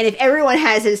 And if everyone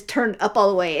has it turned up all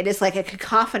the way, it is like a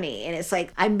cacophony. And it's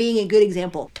like, I'm being a good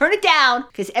example. Turn it down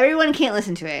because everyone can't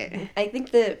listen to it. I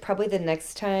think that probably the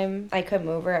next time I come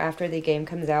over after the game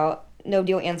comes out,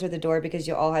 nobody will answer the door because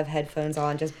you'll all have headphones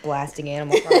on just blasting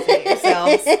Animal Crossing at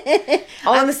yourselves.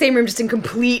 All in the same room, just in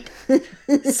complete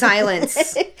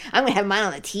silence. I'm going to have mine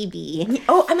on the TV.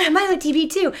 Oh, I'm going to have mine on the TV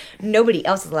too. Nobody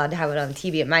else is allowed to have it on the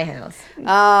TV at my house.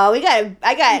 Oh, we got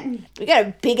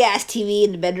a big ass TV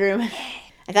in the bedroom.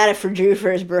 I got it for Drew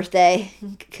for his birthday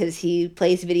because he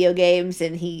plays video games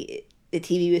and the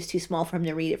TV was too small for him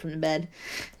to read it from the bed.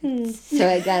 So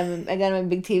I got him a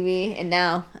big TV, and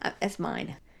now that's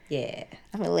mine. Yeah.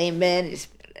 I'm gonna lay in bed and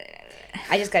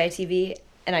I just got a TV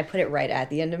and I put it right at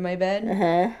the end of my bed.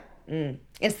 Uh-huh.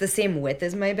 It's the same width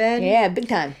as my bed. Yeah, big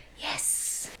time.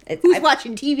 Yes. Who's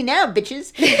watching TV now,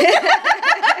 bitches?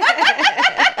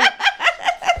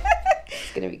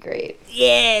 It's gonna be great.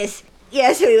 Yes.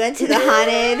 Yeah, so we went to the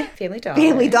haunted Family Dollar.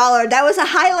 Family Dollar. That was a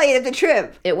highlight of the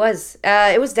trip. It was.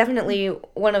 It was definitely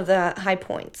one of the high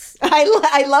points.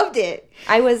 I loved it.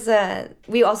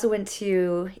 We also went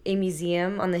to a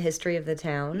museum on the history of the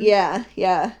town. Yeah,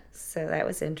 yeah. So that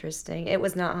was interesting. It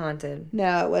was not haunted.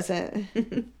 No, it wasn't.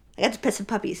 I got to pet some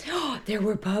puppies. There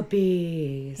were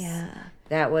puppies. Yeah.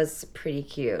 That was pretty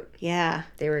cute. Yeah.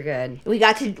 They were good.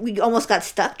 We almost got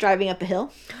stuck driving up a hill.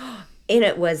 And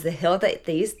it was the hill that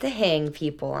they used to hang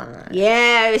people on.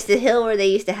 Yeah, it was the hill where they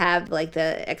used to have like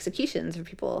the executions for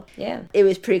people. Yeah. It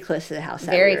was pretty close to the house.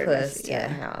 that Very we were close in. to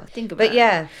the house. Think about But it.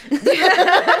 yeah.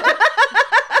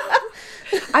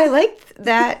 I liked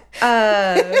that.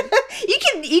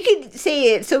 You can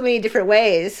say it so many different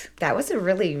ways. That was a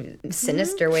really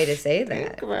sinister way to say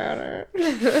that. Think about it.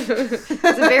 It's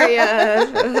a very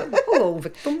hello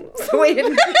victims way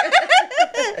to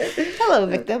Hello,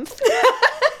 victims.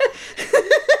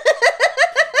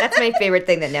 That's my favorite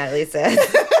thing that Natalie says.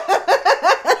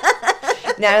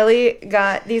 Natalie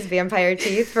got these vampire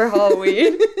teeth for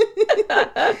Halloween.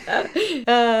 It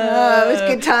was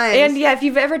good times. And yeah, if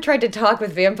you've ever tried to talk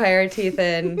with vampire teeth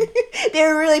and They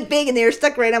were really big and they were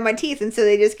stuck right on my teeth, and so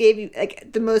they just gave you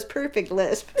like the most perfect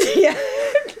lisp. yeah,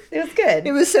 it was good.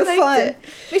 It was so I liked fun. it.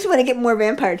 Makes me want to get more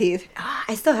vampire teeth.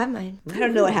 I still have mine. I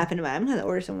don't know what happened to mine. I'm gonna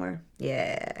order some more.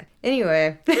 Yeah.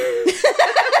 Anyway.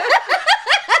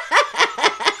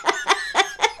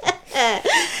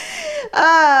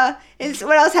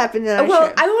 What else happened in our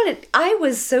Well, trip? I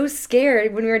was so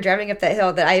scared when we were driving up that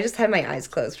hill that I just had my eyes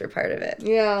closed for part of it.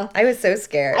 Yeah. I was so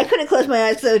scared. I couldn't close my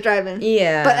eyes because I was driving.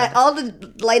 Yeah. But all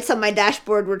the lights on my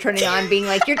dashboard were turning on, being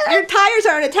like, your tires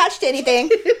aren't attached to anything.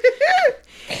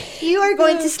 You are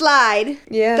going to slide.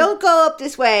 Yeah. Don't go up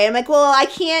this way. I'm like, well, I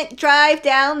can't drive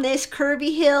down this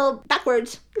curvy hill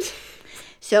backwards.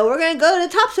 So we're going to go to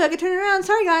the top so I can turn around.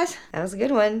 Sorry, guys. That was a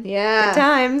good one. Yeah. Good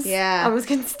times. Yeah. I was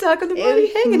getting stuck on the It muddy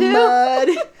was hanging out.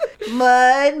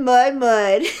 mud.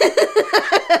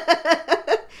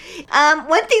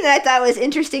 One thing that I thought was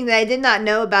interesting that I did not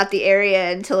know about the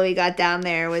area until we got down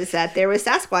there was that there was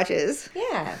Sasquatches.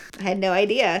 Yeah. I had no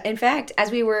idea. In fact,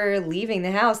 as we were leaving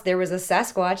the house, there was a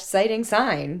Sasquatch sighting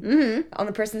sign on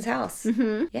the person's house.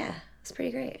 Mm-hmm. Yeah. It's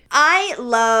pretty great. I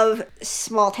love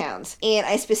small towns, and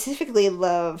I specifically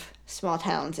love small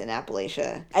towns in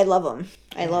Appalachia. I love them.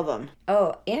 I love them.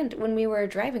 Oh, and when we were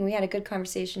driving, we had a good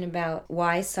conversation about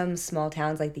why some small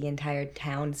towns, like the entire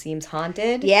town, seems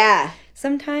haunted. Yeah,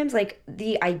 Sometimes, like,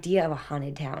 the idea of a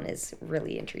haunted town is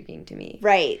really intriguing to me.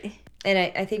 right. And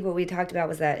I think what we talked about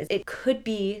was that it could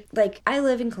be, like, I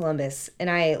live in Columbus,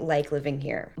 and I like living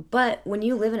here. But when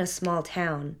you live in a small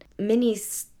town, many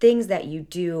things that you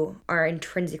do are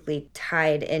intrinsically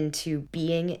tied into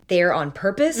being there on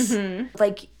purpose.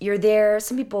 Like, you're there.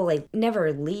 Some people, like,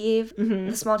 never leave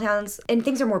the small towns, and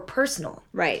things are more personal.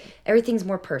 Right. Everything's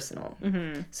more personal.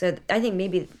 So I think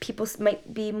maybe people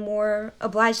might be more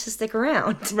obliged to stick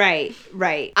around. Right.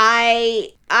 I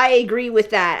agree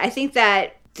with that. I think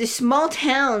that the small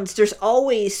towns, there's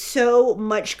always so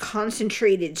much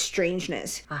concentrated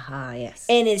strangeness. Aha, yes.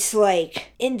 And it's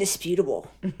like indisputable.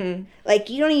 Like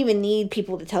you don't even need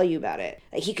people to tell you about it.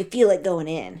 Like you could feel it going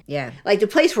in. Yeah. Like the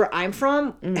place where I'm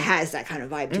from has that kind of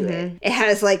vibe to it. It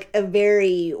has like a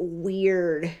very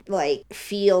weird like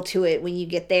feel to it when you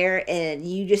get there and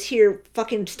you just hear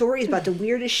fucking stories about the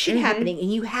weirdest shit happening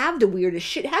and you have the weirdest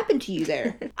shit happen to you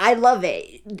there. I love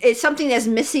it. It's something that's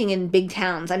missing in big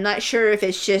towns. I'm not sure if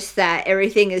it's just that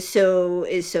everything is so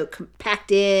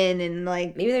compacted in and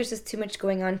like Maybe there's just too much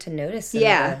going on to notice some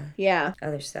yeah. of the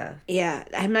other stuff. Yeah,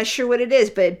 I'm not sure what it is,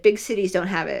 but big cities don't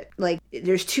have it. Like,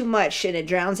 there's too much and it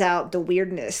drowns out the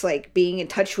weirdness, like being in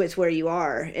touch with where you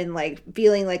are and like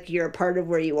feeling like you're a part of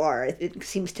where you are. It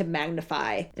seems to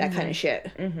magnify that kind of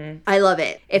shit. I love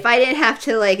it. If I didn't have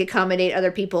to like accommodate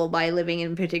other people by living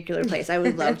in a particular place, I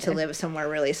would love to live somewhere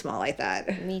really small like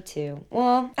that. Me too.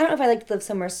 Well, I don't know if I like to live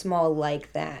somewhere small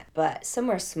like that, but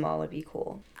somewhere small would be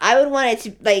cool. I would want it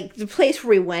to, like, the place where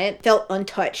we went felt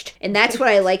untouched. And that's what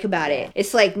I like about it.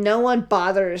 It's like no one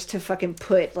bothers to fucking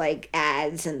put, like,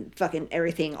 ads and fucking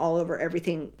everything all over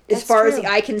everything as That's far as true.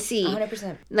 the eye can see.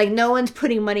 100%. Like, no one's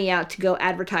putting money out to go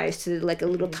advertise to, like, a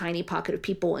little tiny pocket of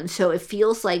people. And so it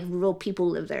feels like real people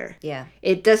live there. Yeah.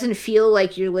 It doesn't feel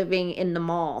like you're living in the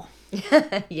mall.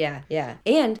 Yeah.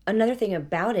 And another thing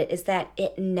about it is that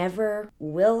it never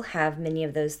will have many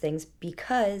of those things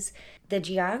because the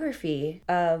geography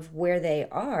of where they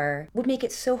are would make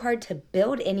it so hard to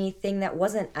build anything that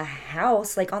wasn't a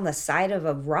house like on the side of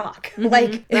a rock.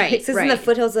 Like Right, it's just in the right.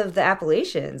 foothills of the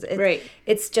Appalachians. Right.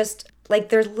 It's just like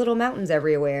there's little mountains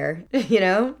everywhere, you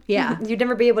know? Yeah. You'd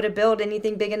never be able to build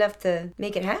anything big enough to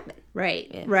make it happen.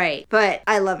 Right, right. But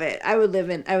I love it. I would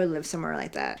live somewhere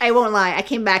like that. I won't lie. I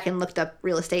came back and looked up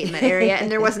real estate in that area, and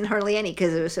there wasn't hardly any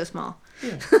because it was so small. Do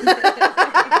you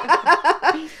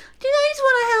guys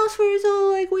want a house where it's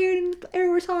all like weird and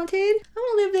everywhere's haunted? I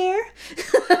want to live there.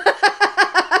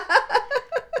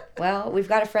 Well, we've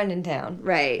got a friend in town.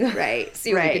 Right.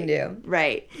 See what we right, can do.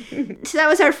 Right. So that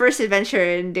was our first adventure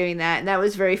in doing that, and that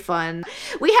was very fun.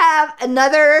 We have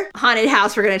another haunted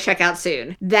house we're going to check out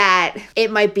soon that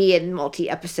it might be a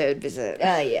multi-episode visit.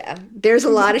 Yeah. There's a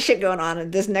lot of shit going on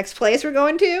in this next place we're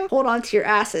going to. Hold on to your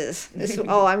asses. This is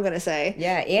all I'm going to say.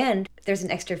 Yeah, and there's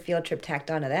an extra field trip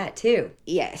tacked onto that, too.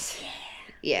 Yes.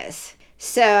 Yes.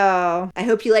 So, I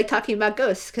hope you like talking about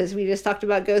ghosts, because we just talked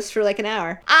about ghosts for like an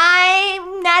hour.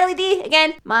 I'm Natalie D.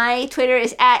 Again, my Twitter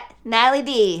is at Natalie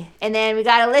D. And then we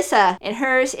got Alyssa, and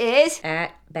hers is...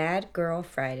 At Bad Girl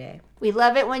Friday. We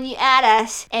love it when you add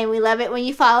us, and we love it when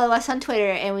you follow us on Twitter,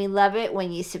 and we love it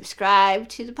when you subscribe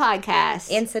to the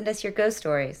podcast. And send us your ghost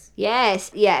stories.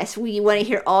 Yes, yes. We want to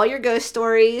hear all your ghost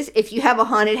stories. If you have a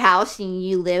haunted house and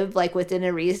you live like within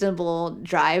a reasonable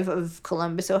drive of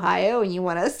Columbus, Ohio, and you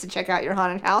want us to check out your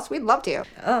haunted house, we'd love to.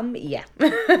 Yeah.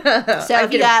 So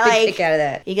if you got like, kick out of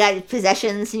that. You got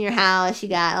possessions in your house, you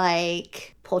got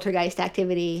like poltergeist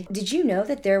activity. Did you know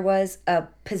that there was a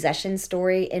possession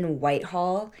story in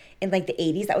Whitehall in like the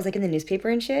 80s that was like in the newspaper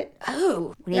and shit?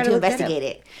 Oh, we need Gotta to look that investigate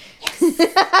it.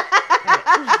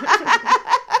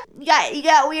 Yes. You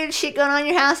got weird shit going on in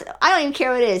your house. I don't even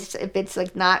care what it is. If it's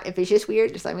like not, if it's just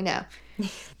weird, just let me know.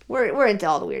 We're into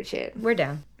all the weird shit. We're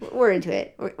down. We're into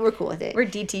it. We're cool with it. We're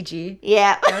DTG.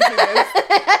 Yeah.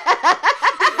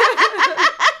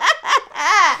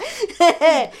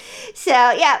 So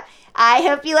yeah. I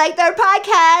hope you liked our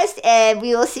podcast, and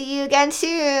we will see you again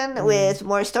soon with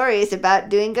more stories about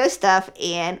doing ghost stuff,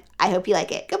 and I hope you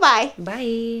like it. Goodbye.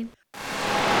 Bye.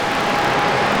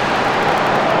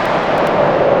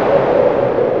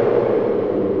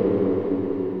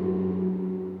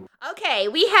 Okay,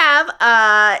 we have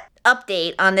a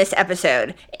update on this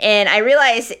episode, and I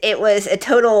realized it was a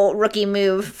total rookie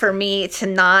move for me to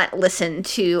not listen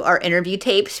to our interview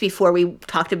tapes before we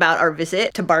talked about our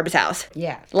visit to Barb's house.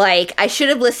 Yeah. Like, I should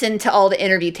have listened to all the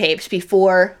interview tapes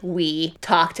before we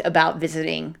talked about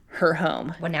visiting her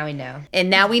home. Well, now we know.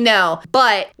 And now we know.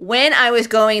 But when I was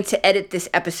going to edit this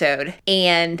episode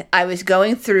and I was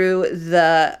going through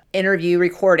the interview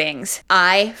recordings,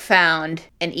 I found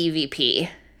an EVP.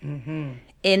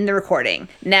 In the recording.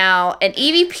 Now, an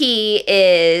EVP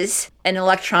is an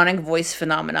electronic voice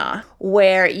phenomena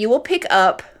where you will pick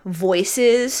up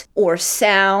voices or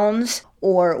sounds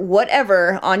or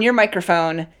whatever on your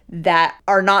microphone that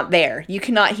are not there. You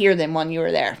cannot hear them when you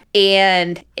are there.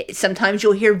 And sometimes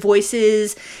you'll hear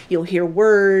voices, you'll hear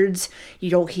words,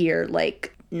 you'll hear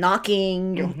like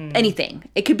knocking, anything.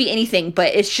 It could be anything,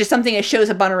 but it's just something that shows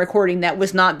up on a recording that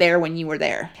was not there when you were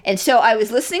there. And so I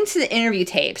was listening to the interview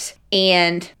tapes,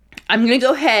 and I'm going to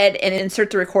go ahead and insert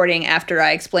the recording after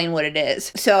I explain what it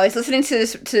is. So I was listening to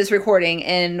this recording,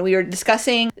 and we were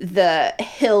discussing the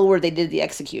hill where they did the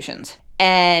executions.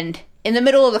 And in the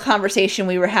middle of the conversation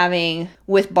we were having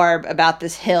with Barb about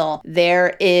this hill,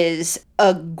 there is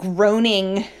a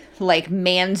groaning like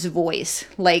man's voice.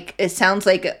 Like it sounds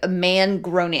like a man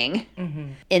groaning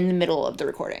in the middle of the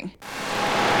recording.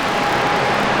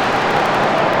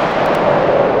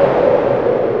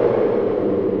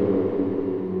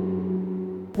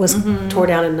 Was tore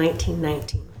down in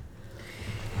 1919.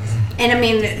 And I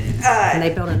mean, And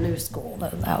they built a new school.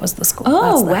 That was the school.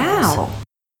 Oh, That's the wow. house.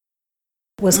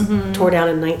 Was tore down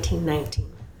in 1919.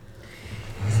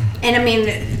 and I mean,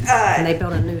 And they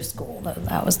built a new school.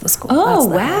 That was the school. Oh,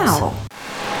 That's the house. wow.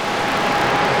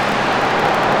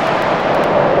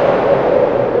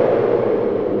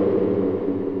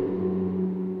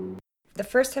 The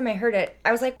first time I heard it,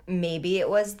 I was like, maybe it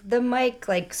was the mic,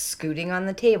 like, scooting on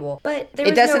the table. But there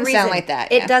was doesn't no reason. sound like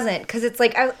that, It yeah. doesn't, because it's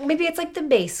like, maybe it's like the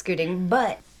bass scooting,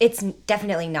 but it's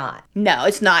definitely not. no,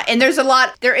 it's not. And there is a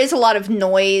lot of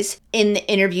noise in the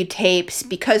interview tapes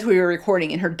because we were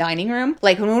recording in her dining room.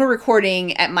 Like when we're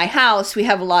recording at my house, we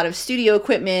have a lot of studio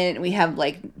equipment. We have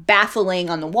like baffling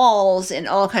on the walls and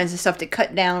all kinds of stuff to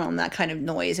cut down on that kind of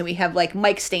noise. And we have like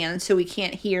mic stands so we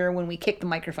can't hear when we kick the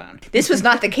microphone. This was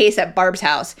not the case at Barb's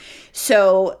house.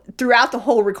 So throughout the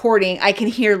whole recording, I can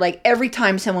hear like every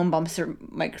time someone bumps their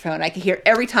microphone, I can hear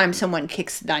every time someone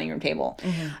kicks the dining room table.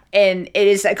 And it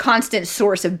is a constant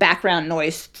source of background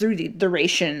noise through the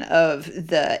duration of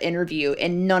the interview,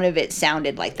 and none of it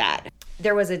sounded like that.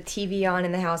 There was a TV on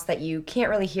in the house that you can't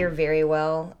really hear very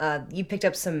well. You picked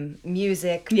up some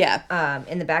music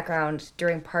in the background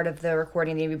during part of the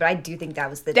recording of the interview, but I do think that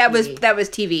was the TV. That was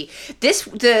TV.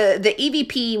 The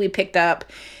EVP we picked up,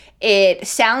 it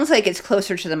sounds like it's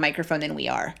closer to the microphone than we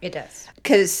are. It does.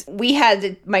 Because we had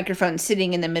the microphone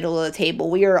sitting in the middle of the table.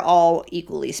 We are all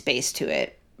equally spaced to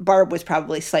it. Barb was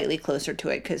probably slightly closer to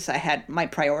it because my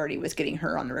priority was getting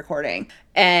her on the recording.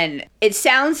 And it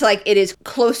sounds like it is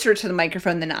closer to the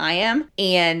microphone than I am.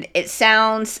 And it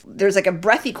sounds, there's like a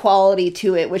breathy quality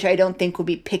to it, which I don't think would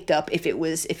be picked up if it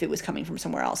was coming from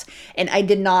somewhere else. And I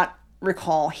did not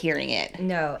recall hearing it.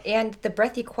 No, and the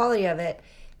breathy quality of it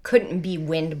couldn't be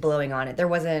wind blowing on it. There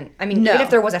wasn't, I mean, No. even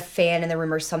if there was a fan in the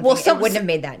room or something, it wouldn't have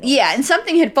made that noise. Yeah, and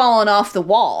something had fallen off the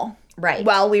wall. Right.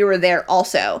 While we were there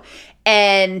also.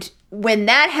 And when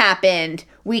that happened,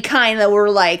 we kind of were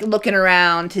like looking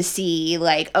around to see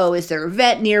like, oh, is there a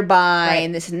vet nearby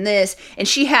and this and this. And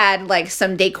she had like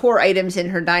some decor items in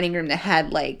her dining room that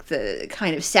had like the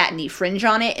kind of satiny fringe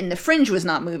on it. And the fringe was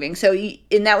not moving. So,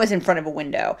 and that was in front of a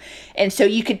window. And so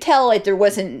you could tell like there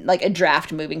wasn't like a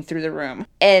draft moving through the room.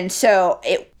 And so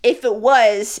if it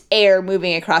was air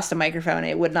moving across the microphone,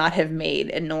 it would not have made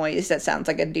a noise that sounds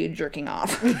like a dude jerking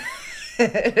off.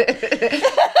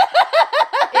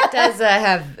 It does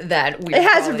have that weird. It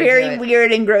has a very quality to it.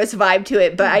 weird and gross vibe to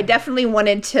it, but I definitely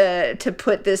wanted to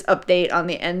put this update on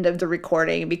the end of the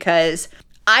recording because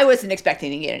I wasn't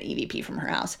expecting to get an EVP from her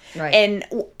house. Right. And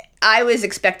I was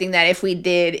expecting that if we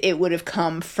did, it would have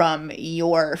come from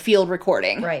your field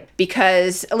recording. Right.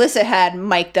 Because Alyssa had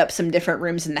mic'd up some different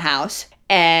rooms in the house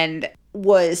and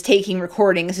was taking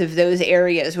recordings of those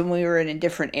areas when we were in a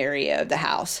different area of the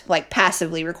house, like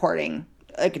passively recording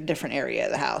like a different area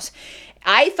of the house.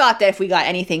 I thought that if we got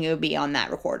anything, it would be on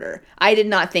that recorder. I did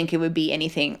not think it would be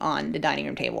anything on the dining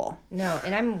room table. No,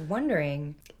 and I'm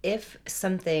wondering if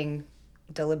something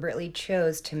deliberately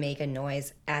chose to make a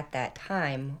noise at that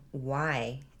time,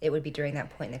 why it would be during that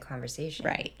point in the conversation.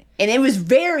 Right. And it was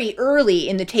very early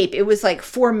in the tape. It was like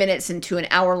 4 minutes into an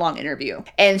hour-long interview.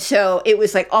 And so it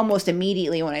was like almost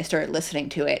immediately when I started listening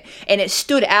to it. And it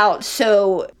stood out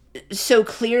so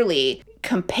clearly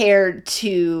compared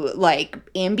to like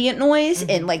ambient noise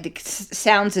and like the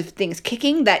sounds of things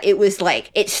kicking that it was like,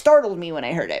 it startled me when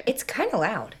I heard it. It's kind of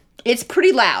loud. It's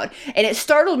pretty loud, and it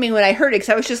startled me when I heard it because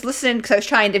I was just listening because I was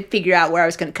trying to figure out where I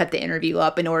was going to cut the interview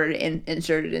up in order to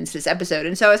insert it into this episode.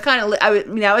 And so I was kind of, I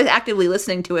was actively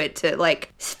listening to it to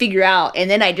like figure out,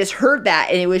 and then I just heard that,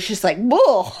 and it was just like,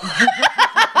 whoa.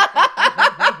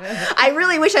 I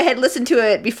really wish I had listened to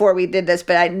it before we did this,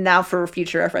 but now for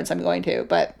future reference, I'm going to.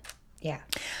 But yeah.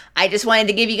 I just wanted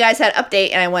to give you guys that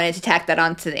update, and I wanted to tack that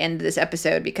on to the end of this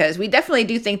episode because we definitely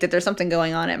do think that there's something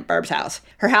going on at Barb's house.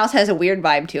 Her house has a weird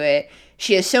vibe to it.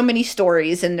 She has so many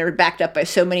stories, and they're backed up by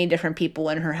so many different people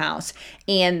in her house.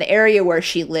 And the area where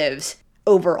she lives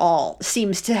overall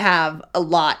seems to have a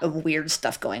lot of weird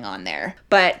stuff going on there.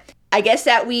 But I guess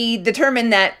that we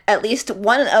determined that at least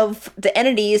one of the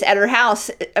entities at her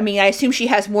house, I mean, I assume she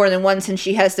has more than one since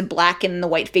she has the black and the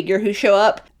white figure who show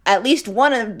up. At least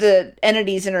one of the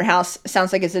entities in her house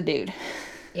sounds like it's a dude.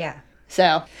 Yeah.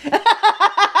 So.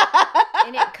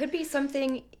 And it could be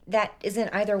something that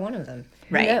isn't either one of them.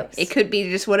 Who Right. knows? It could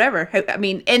be just whatever. I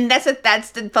mean, and that's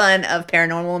the fun of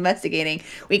paranormal investigating.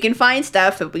 We can find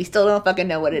stuff, but we still don't fucking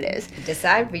know what it is.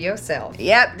 Decide for yourself.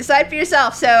 Yep, decide for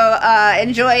yourself. So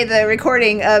enjoy the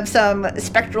recording of some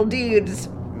spectral dudes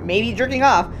maybe jerking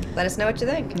off. Let us know what you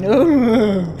think.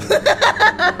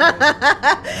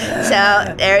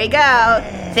 So there you go.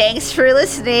 Thanks for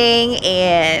listening,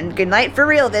 and good night for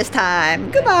real this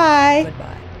time. Goodbye. Goodbye.